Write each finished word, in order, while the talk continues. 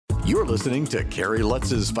You're listening to Kerry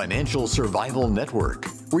Lutz's Financial Survival Network,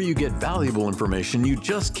 where you get valuable information you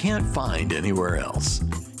just can't find anywhere else.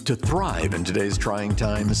 To thrive in today's trying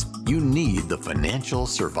times, you need the Financial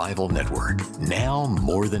Survival Network, now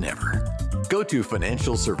more than ever. Go to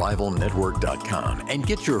financialsurvivalnetwork.com and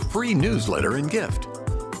get your free newsletter and gift.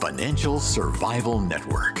 Financial Survival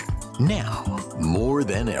Network, now more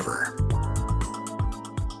than ever.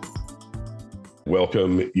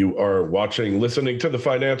 Welcome. You are listening to the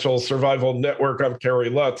Financial Survival Network. I'm Kerry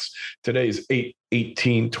Lutz. Today's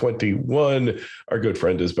 8/18/21. Our good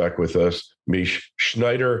friend is back with us, Mish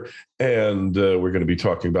Schneider, and we're going to be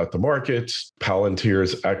talking about the markets,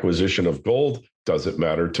 Palantir's acquisition of gold. Does it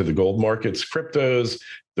matter to the gold markets, cryptos,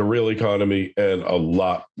 the real economy, and a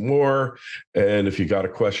lot more? And if you got a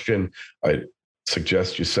question, I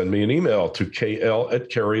suggest you send me an email to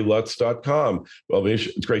kl@kerrylutz.com. Well, Mish,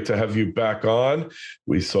 it's great to have you back on.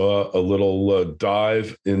 We saw a little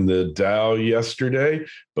dive in the Dow yesterday,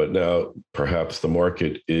 but now perhaps the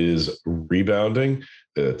market is rebounding.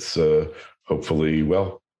 It's hopefully,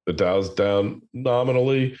 well, the Dow's down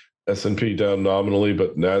nominally, S&P down nominally,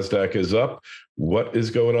 but NASDAQ is up. What is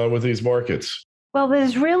going on with these markets? Well,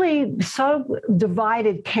 there's really so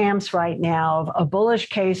divided camps right now of a bullish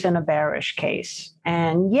case and a bearish case.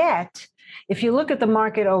 And yet, if you look at the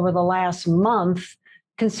market over the last month,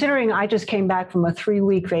 considering I just came back from a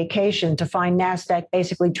 3-week vacation to find NASDAQ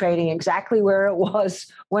basically trading exactly where it was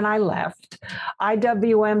when I left,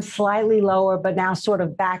 IWM slightly lower, but now sort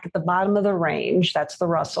of back at the bottom of the range. That's the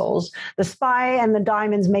Russells. The SPY and the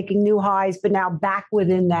Diamonds making new highs, but now back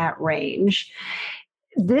within that range.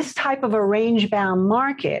 This type of a range-bound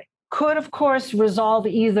market could, of course, resolve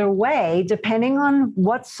either way, depending on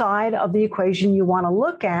what side of the equation you want to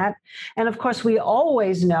look at. And of course, we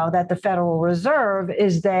always know that the Federal Reserve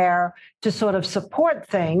is there to sort of support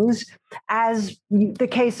things, as the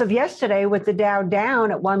case of yesterday with the Dow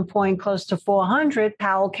down at one point close to 400.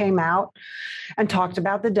 Powell came out and talked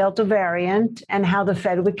about the Delta variant and how the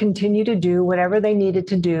Fed would continue to do whatever they needed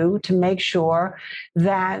to do to make sure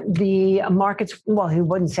that the markets, well, he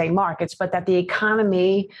wouldn't say markets, but that the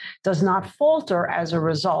economy does not falter as a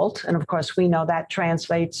result. And of course, we know that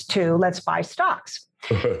translates to let's buy stocks.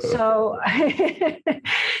 So,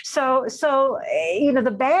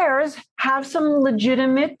 the bears have some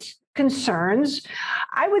legitimate concerns.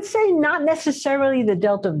 I would say not necessarily the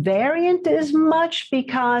Delta variant as much,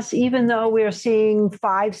 because even though we're seeing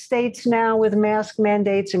 5 states now with mask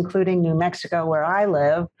mandates, including New Mexico, where I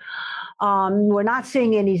live, we're not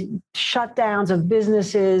seeing any shutdowns of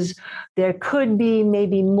businesses. There could be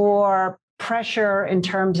maybe more pressure in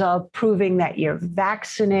terms of proving that you're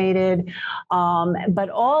vaccinated. But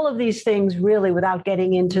all of these things really, without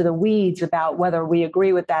getting into the weeds about whether we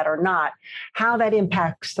agree with that or not, how that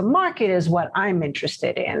impacts the market is what I'm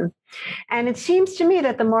interested in. And it seems to me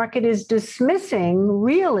that the market is dismissing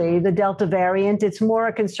really the Delta variant. It's more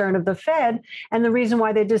a concern of the Fed. And the reason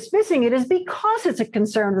why they're dismissing it is because it's a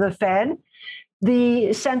concern of the Fed.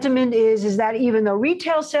 The sentiment is that even though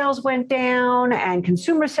retail sales went down and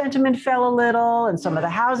consumer sentiment fell a little and some of the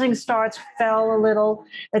housing starts fell a little,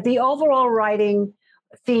 that the overall writing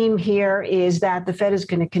theme here is that the Fed is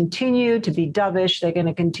going to continue to be dovish. They're going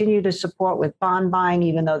to continue to support with bond buying,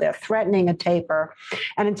 even though they're threatening a taper.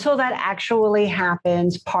 And until that actually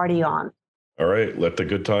happens, party on. All right, let the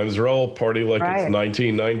good times roll. Party like It's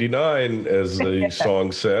 1999, as the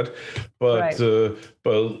song said. But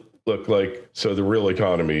look, so the real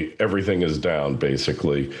economy, everything is down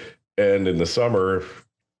basically. And in the summer,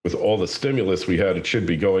 with all the stimulus we had, it should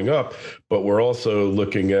be going up. But we're also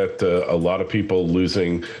looking at a lot of people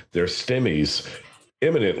losing their stimmies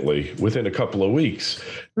imminently within a couple of weeks.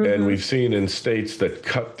 Mm-hmm. And we've seen in states that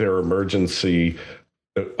cut their emergency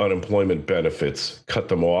unemployment benefits, cut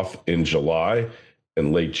them off in July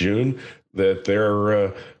and late June, that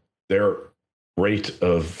their rate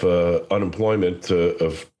of unemployment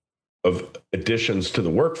of additions to the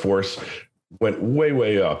workforce went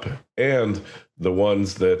way up. And the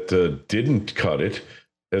ones that didn't cut it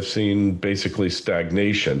have seen basically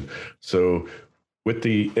stagnation. So with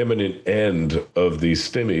the imminent end of these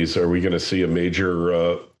stimmies, are we going to see a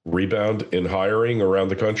major rebound in hiring around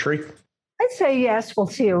the country? I'd say yes, we'll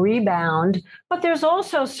see a rebound, but there's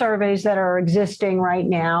also surveys that are existing right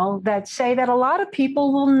now that say that a lot of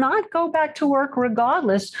people will not go back to work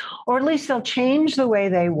regardless, or at least they'll change the way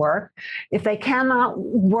they work. If they cannot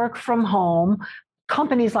work from home,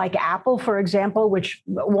 companies like Apple, for example, which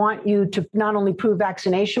want you to not only prove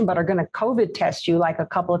vaccination, but are going to COVID test you like a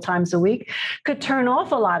couple of times a week, could turn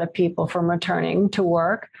off a lot of people from returning to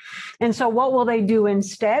work. And so what will they do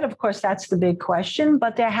instead? Of course, that's the big question.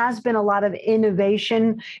 But there has been a lot of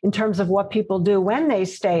innovation in terms of what people do when they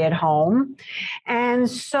stay at home. And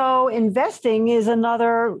so investing is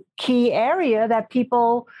another key area that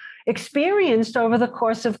people experienced over the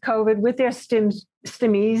course of COVID with their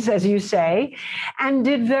stimmies, as you say, and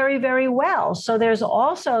did very, very well. So there's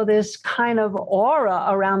also this kind of aura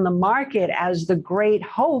around the market as the great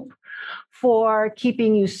hope for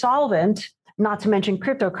keeping you solvent, not to mention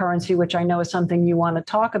cryptocurrency, which I know is something you want to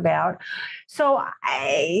talk about. So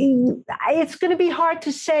it's going to be hard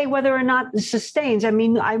to say whether or not this sustains. I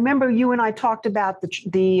mean, I remember you and I talked about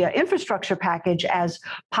the infrastructure package as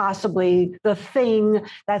possibly the thing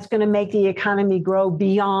that's going to make the economy grow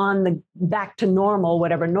beyond the back to normal,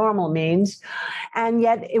 whatever normal means. And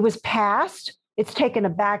yet it was passed. It's taken a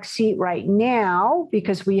back seat right now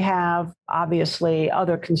because we have obviously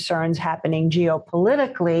other concerns happening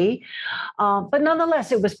geopolitically. But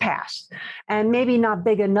nonetheless, it was passed, and maybe not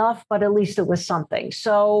big enough, but at least it was something.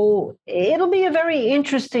 So it'll be a very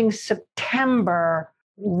interesting September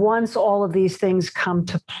once all of these things come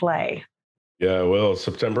to play. Yeah, well,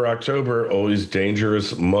 September, October, always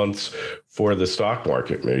dangerous months for the stock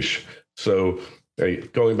market, Mish. So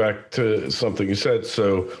going back to something you said,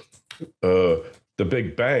 the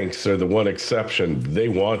big banks are the one exception. They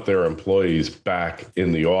want their employees back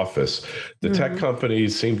in the office. The tech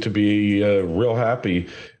companies seem to be real happy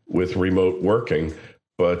with remote working,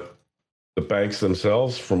 but the banks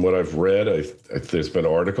themselves, from what I've read, there's been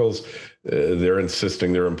articles, they're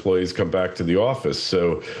insisting their employees come back to the office.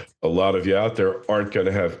 So a lot of you out there aren't going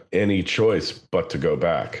to have any choice but to go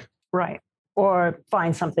back. Right. Or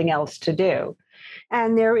find something else to do.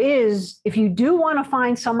 And there is, if you do want to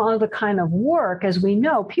find some other kind of work, as we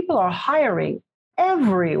know, people are hiring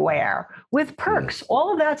everywhere with perks.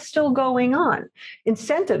 All of that's still going on.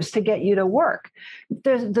 Incentives to get you to work.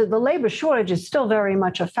 The labor shortage is still very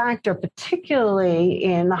much a factor, particularly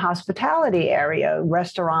in the hospitality area,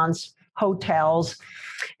 restaurants, hotels.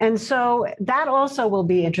 And so that also will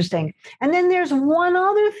be interesting. And then there's one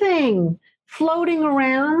other thing floating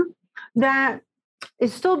around that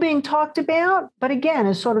is still being talked about, but again,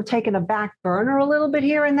 is sort of taken a back burner a little bit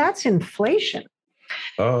here, and that's inflation.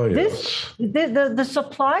 Oh, yes. The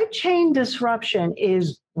supply chain disruption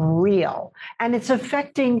is real, and it's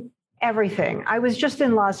affecting everything. I was just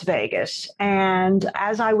in Las Vegas, and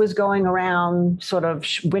as I was going around sort of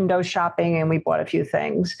window shopping, and we bought a few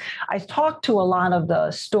things, I talked to a lot of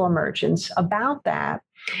the store merchants about that,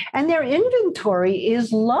 and their inventory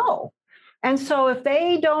is low. And so if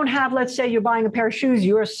they don't have, let's say you're buying a pair of shoes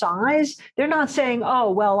your size, they're not saying, oh,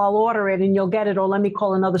 well, I'll order it and you'll get it, or let me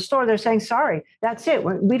call another store. They're saying, sorry, that's it.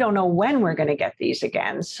 We don't know when we're going to get these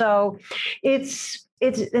again. So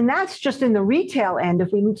and that's just in the retail end.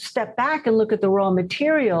 If we step back and look at the raw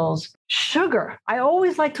materials, sugar, I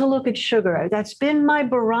always like to look at sugar. That's been my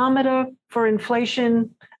barometer for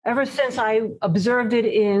inflation ever since I observed it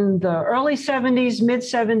in the early 70s, mid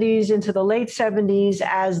 70s, into the late 70s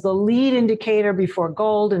as the lead indicator before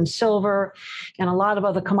gold and silver and a lot of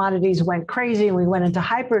other commodities went crazy and we went into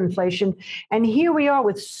hyperinflation. And here we are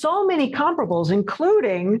with so many comparables,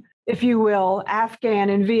 including, if you will, Afghan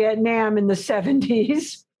and Vietnam in the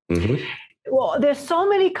 70s. Mm-hmm. Well, there's so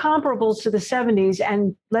many comparables to the 70s.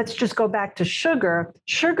 And let's just go back to sugar.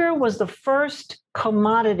 Sugar was the first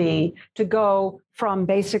commodity to go from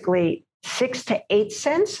basically 6 to 8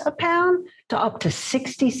 cents a pound to up to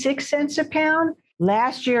 66 cents a pound.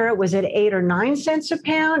 Last year, it was at 8 or 9 cents a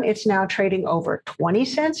pound. It's now trading over 20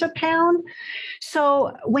 cents a pound.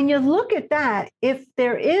 So when you look at that, if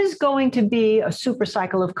there is going to be a super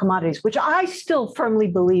cycle of commodities, which I still firmly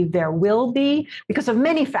believe there will be because of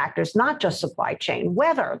many factors, not just supply chain,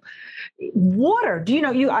 weather, water. Do you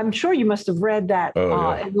know, I'm sure you must have read that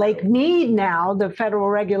in Lake Mead now, the federal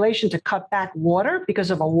regulation to cut back water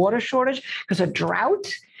because of a water shortage, because of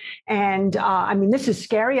drought. And I mean, this is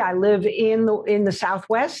scary. I live in the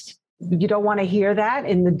Southwest. You don't want to hear that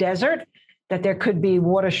in the desert, that there could be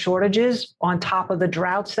water shortages on top of the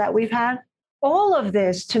droughts that we've had. All of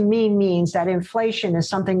this to me means that inflation is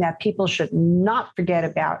something that people should not forget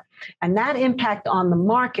about. And that impact on the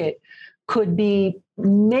market could be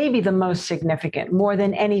maybe the most significant, more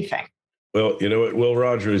than anything. Well, you know what Will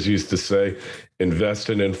Rogers used to say, invest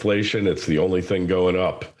in inflation. It's the only thing going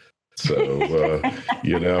up. So,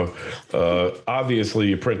 obviously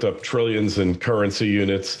you print up trillions in currency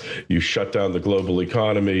units, you shut down the global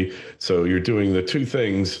economy. So you're doing the two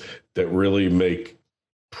things that really make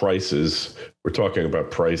prices. We're talking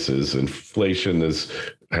about prices. Inflation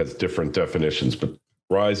has different definitions, but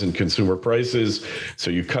rise in consumer prices.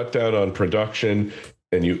 So you cut down on production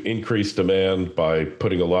and you increase demand by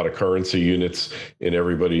putting a lot of currency units in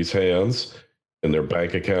everybody's hands and their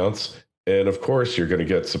bank accounts. And of course, you're going to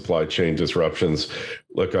get supply chain disruptions.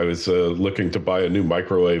 Look, I was looking to buy a new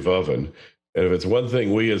microwave oven. And if it's one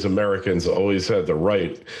thing we as Americans always had the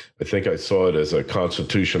right, I think I saw it as a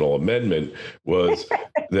constitutional amendment, was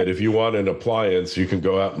that if you want an appliance, you can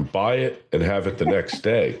go out and buy it and have it the next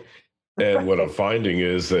day. And what I'm finding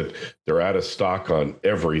is that they're out of stock on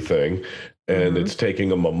everything, and it's taking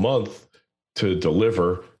them a month to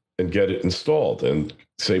deliver and get it installed. And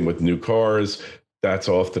same with new cars, that's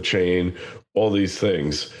off the chain, all these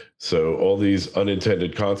things. So all these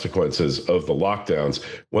unintended consequences of the lockdowns.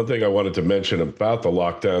 One thing I wanted to mention about the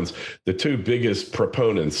lockdowns, the two biggest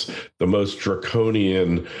proponents, the most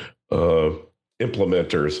draconian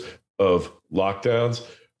implementers of lockdowns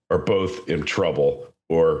are both in trouble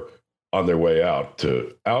or on their way out.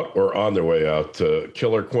 On their way out.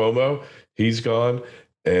 Killer Cuomo, he's gone,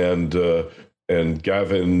 and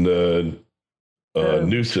Gavin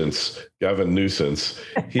Nuisance,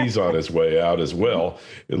 he's on his way out as well.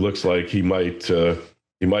 It looks like he might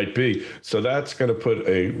be. So that's going to put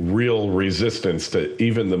a real resistance to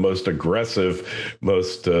even the most aggressive,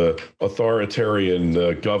 most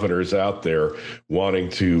authoritarian governors out there wanting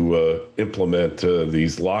to implement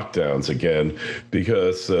these lockdowns again,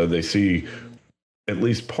 because they see at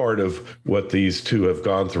least part of what these two have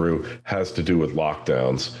gone through has to do with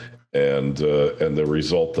lockdowns and the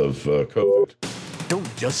result of COVID.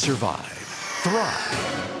 Don't just survive,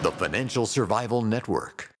 thrive. The Financial Survival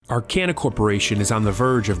Network. Arcana Corporation is on the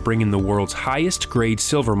verge of bringing the world's highest grade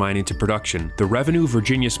silver mine into production. The Revenue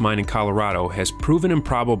Virginius mine in Colorado has proven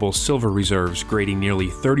improbable silver reserves grading nearly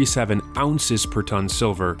 37 ounces per ton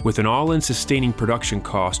silver, with an all-in sustaining production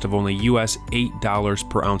cost of only US $8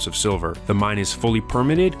 per ounce of silver. The mine is fully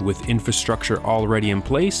permitted with infrastructure already in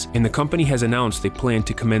place, and the company has announced they plan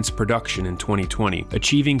to commence production in 2020.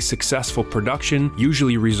 Achieving successful production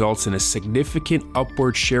usually results in a significant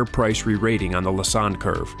upward share price re-rating on the Lassonde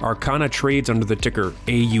curve. Arcana trades under the ticker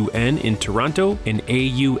AUN in Toronto and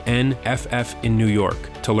AUNFF in New York.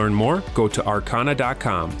 To learn more, go to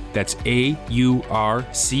arcana.com. That's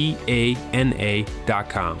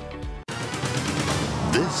AURCANA.com.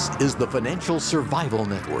 This is the Financial Survival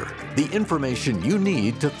Network, the information you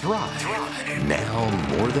need to thrive now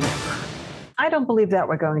more than ever. I don't believe that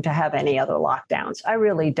we're going to have any other lockdowns. I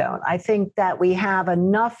really don't. I think that we have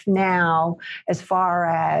enough now as far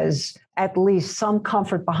as at least some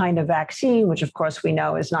comfort behind a vaccine, which of course we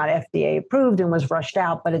know is not FDA approved and was rushed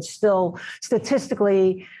out, but it's still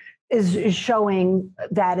statistically is showing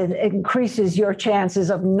that it increases your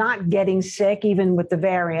chances of not getting sick, even with the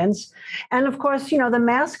variants. And of course, the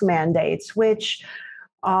mask mandates, which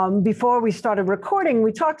before we started recording,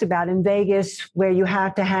 we talked about in Vegas, where you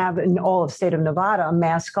have to have in all of state of Nevada a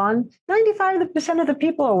mask on. 95% of the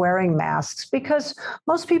people are wearing masks because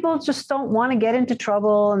most people just don't want to get into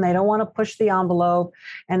trouble and they don't want to push the envelope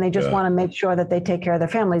and they just want to make sure that they take care of their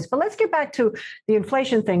families. But let's get back to the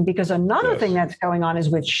inflation thing, because another thing that's going on is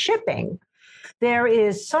with shipping. There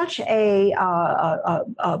is such a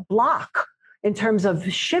block in terms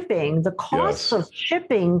of shipping. The costs of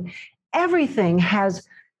shipping everything has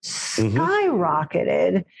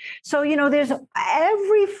skyrocketed. So, there's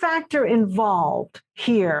every factor involved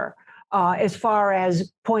here as far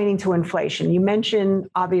as pointing to inflation. You mentioned,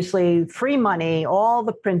 obviously, free money, all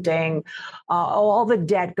the printing, all the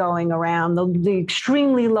debt going around, the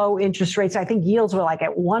extremely low interest rates. I think yields were like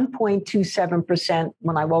at 1.27%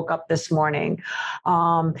 when I woke up this morning.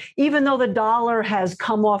 Even though the dollar has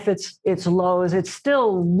come off its lows, it's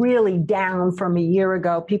still really down from a year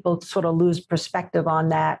ago. People sort of lose perspective on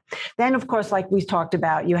that. Then, of course, like we talked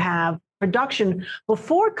about, you have production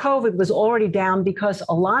before COVID was already down because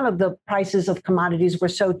a lot of the prices of commodities were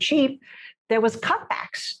so cheap. There was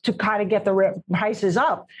cutbacks to kind of get the prices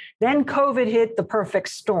up. Then COVID hit, the perfect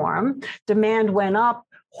storm. Demand went up.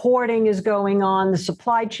 Hoarding is going on, the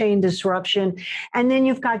supply chain disruption. And then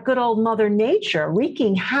you've got good old Mother Nature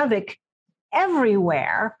wreaking havoc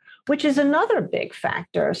everywhere, which is another big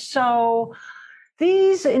factor. So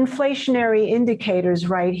these inflationary indicators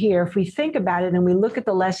right here, if we think about it and we look at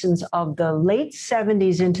the lessons of the late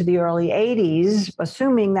 70s into the early 80s,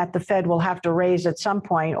 assuming that the Fed will have to raise at some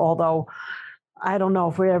point, although I don't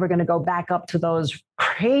know if we're ever going to go back up to those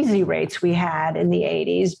crazy rates we had in the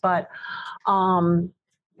 80s. But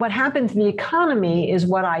what happened to the economy is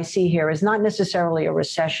what I see here is not necessarily a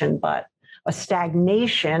recession, but a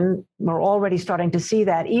stagnation. We're already starting to see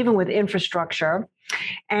that, even with infrastructure.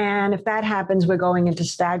 And if that happens, we're going into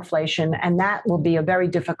stagflation, and that will be a very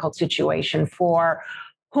difficult situation for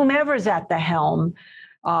whomever's at the helm,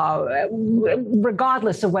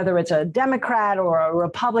 regardless of whether it's a Democrat or a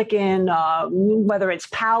Republican, whether it's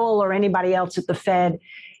Powell or anybody else at the Fed.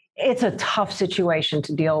 It's a tough situation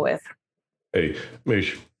to deal with. Hey,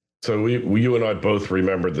 Mish, so you and I both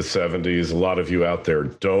remember the 70s. A lot of you out there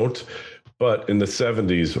don't. But in the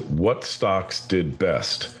 70s, what stocks did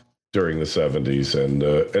best during the 70s and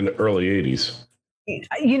early 80s?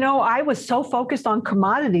 You know, I was so focused on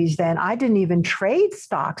commodities then, I didn't even trade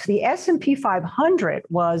stocks. The S&P 500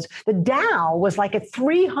 the Dow was like at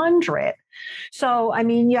 300. So, I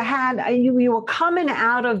mean, you were coming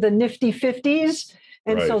out of the nifty 50s.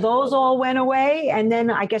 And right. So those all went away. And then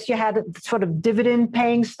I guess you had sort of dividend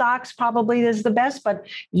paying stocks probably is the best, but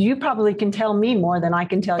you probably can tell me more than I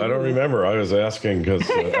can tell you. I don't remember. I was asking because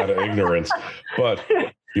out of ignorance, but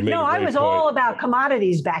you made a great I was point. all about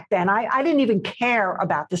commodities back then. I didn't even care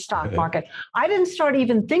about the stock market. I didn't start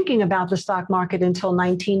even thinking about the stock market until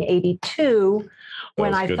 1982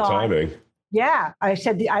 when I thought, timing. Yeah, I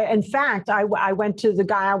said, in fact, I went to the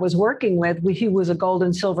guy I was working with. He was a gold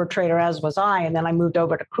and silver trader, as was I, and then I moved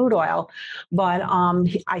over to crude oil. But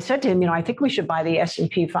I said to him, I think we should buy the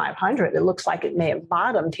S&P 500. It looks like it may have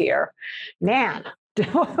bottomed here. Man,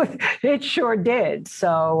 it sure did.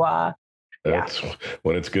 So that's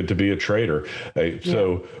when it's good to be a trader.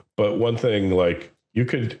 So, but one thing, like you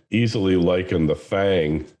could easily liken the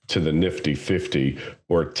FANG to the Nifty 50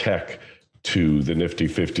 or tech to the Nifty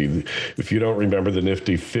 50. If you don't remember the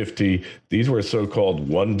Nifty 50, these were so-called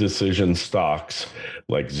one-decision stocks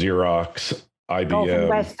like Xerox, IBM.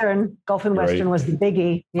 Gulf and Western was the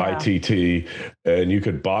biggie. Yeah. ITT, and you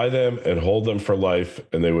could buy them and hold them for life,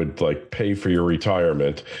 and they would like pay for your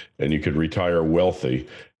retirement, and you could retire wealthy.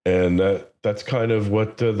 And that's kind of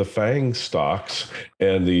what the FANG stocks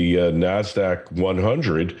and the NASDAQ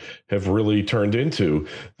 100 have really turned into,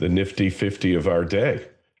 the Nifty 50 of our day.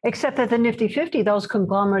 Except that the Nifty 50, those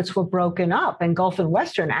conglomerates were broken up and Gulf and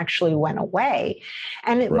Western actually went away.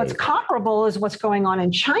 And what's comparable is what's going on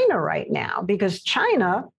in China right now, because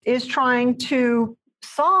China is trying to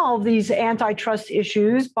solve these antitrust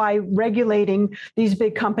issues by regulating these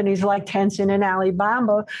big companies like Tencent and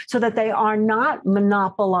Alibaba so that they are not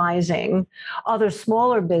monopolizing other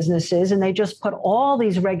smaller businesses. And they just put all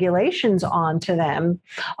these regulations onto them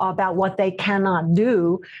about what they cannot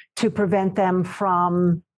do to prevent them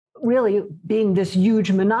from really being this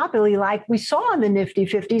huge monopoly like we saw in the Nifty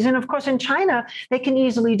 50s. And of course, in China, they can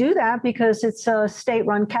easily do that because it's a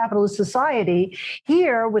state-run capitalist society.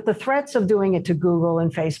 Here, with the threats of doing it to Google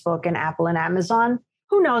and Facebook and Apple and Amazon,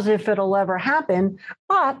 who knows if it'll ever happen.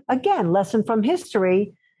 But again, lesson from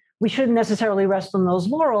history, we shouldn't necessarily rest on those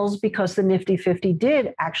laurels because the Nifty 50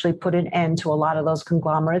 did actually put an end to a lot of those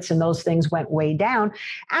conglomerates and those things went way down.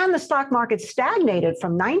 And the stock market stagnated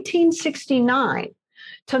from 1969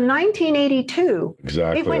 to 1982.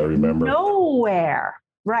 Exactly, it went I remember. Nowhere.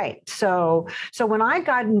 Right. So when I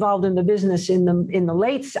got involved in the business in the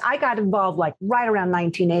late, I got involved like right around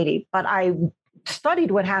 1980, but I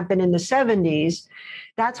studied what happened in the 70s.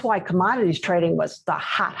 That's why commodities trading was the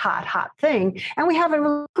hot thing. And we have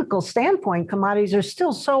a cyclical standpoint. Commodities are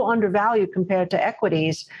still so undervalued compared to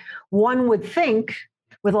equities. One would think,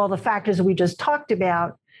 with all the factors we just talked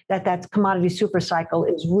about, that commodity super cycle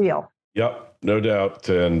is real. Yep, no doubt.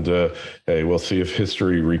 And hey, we'll see if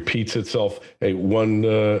history repeats itself. Hey, one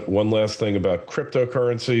last thing about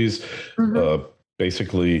cryptocurrencies. Mm-hmm.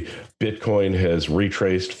 Basically, Bitcoin has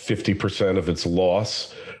retraced 50% of its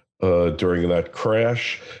loss during that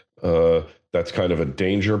crash. That's kind of a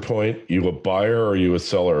danger point. You a buyer or are you a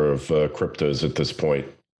seller of cryptos at this point?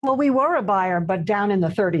 Well, we were a buyer, but down in the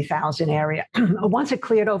 30,000 area. Once it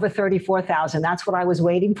cleared over 34,000, that's what I was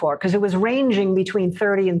waiting for, because it was ranging between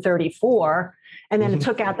 30 and 34. And then it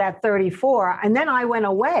took out that 34. And then I went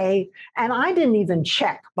away and I didn't even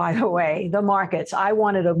check, by the way, the markets. I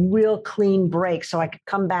wanted a real clean break so I could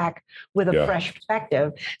come back with a fresh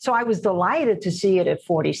perspective. So I was delighted to see it at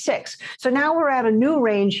 46. So now we're at a new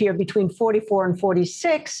range here between 44 and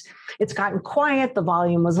 46. It's gotten quiet. The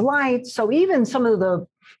volume was light. So even some of the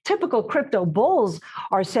typical crypto bulls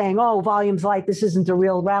are saying, oh, volume's light, this isn't a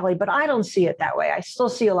real rally, but I don't see it that way. I still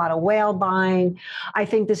see a lot of whale buying. I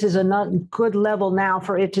think this is a good level now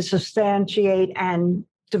for it to substantiate and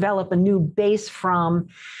develop a new base from.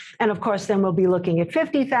 And of course, then we'll be looking at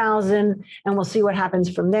 50,000 and we'll see what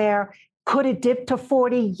happens from there. Could it dip to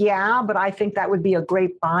 40? Yeah, but I think that would be a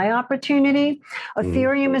great buy opportunity.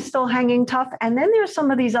 Ethereum is still hanging tough. And then there's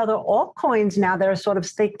some of these other altcoins now that are sort of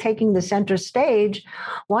taking the center stage.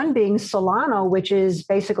 One being Solana, which is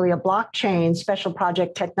basically a blockchain, special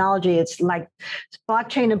project technology. It's like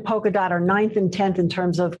blockchain and Polkadot are 9th and 10th in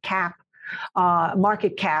terms of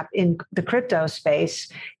market cap in the crypto space.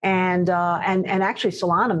 And actually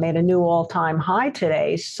Solana made a new all-time high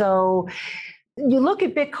today. So you look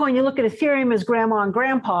at Bitcoin, you look at Ethereum as grandma and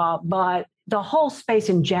grandpa, but the whole space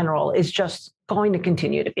in general is just going to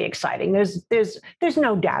continue to be exciting. There's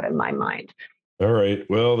no doubt in my mind. All right.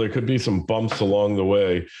 Well, there could be some bumps along the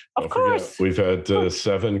way. Of course. We've had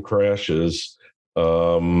 7 crashes.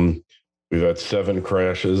 We've had 7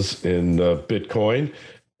 crashes in Bitcoin,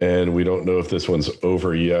 and we don't know if this one's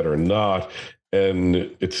over yet or not. And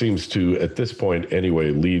it seems to, at this point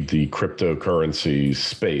anyway, lead the cryptocurrency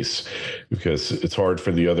space, because it's hard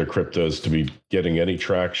for the other cryptos to be getting any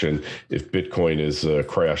traction if Bitcoin is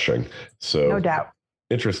crashing. So no doubt.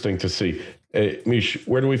 Interesting to see. Hey, Mish,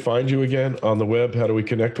 where do we find you again on the web? How do we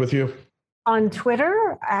connect with you? On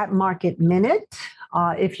Twitter at Market Minute.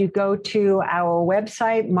 If you go to our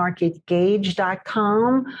website,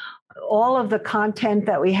 marketgauge.com, all of the content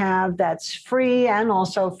that we have that's free and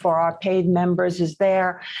also for our paid members is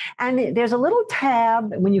there. And there's a little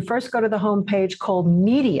tab when you first go to the homepage called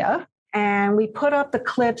Media. And we put up the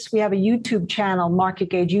clips. We have a YouTube channel, Market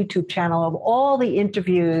Gauge YouTube channel, of all the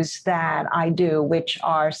interviews that I do, which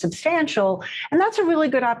are substantial. And that's a really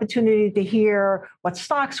good opportunity to hear what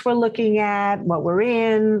stocks we're looking at, what we're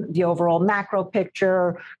in, the overall macro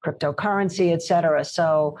picture, cryptocurrency, et cetera.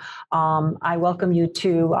 So I welcome you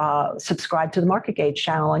to subscribe to the Market Gauge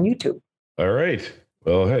channel on YouTube. All right.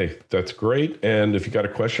 Well, hey, that's great. And if you got a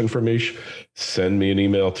question for me, send me an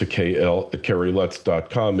email to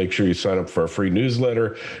kl@kerrylutz.com. Make sure you sign up for our free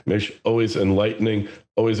newsletter. Mish, always enlightening,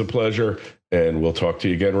 always a pleasure. And we'll talk to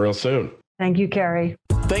you again real soon. Thank you, Kerry.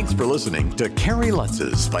 Thanks for listening to Kerry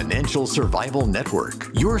Lutz's Financial Survival Network,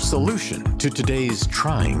 your solution to today's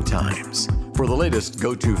trying times. For the latest,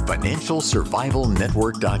 go to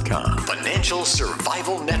financialsurvivalnetwork.com. Financial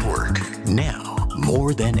Survival Network, now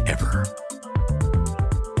more than ever.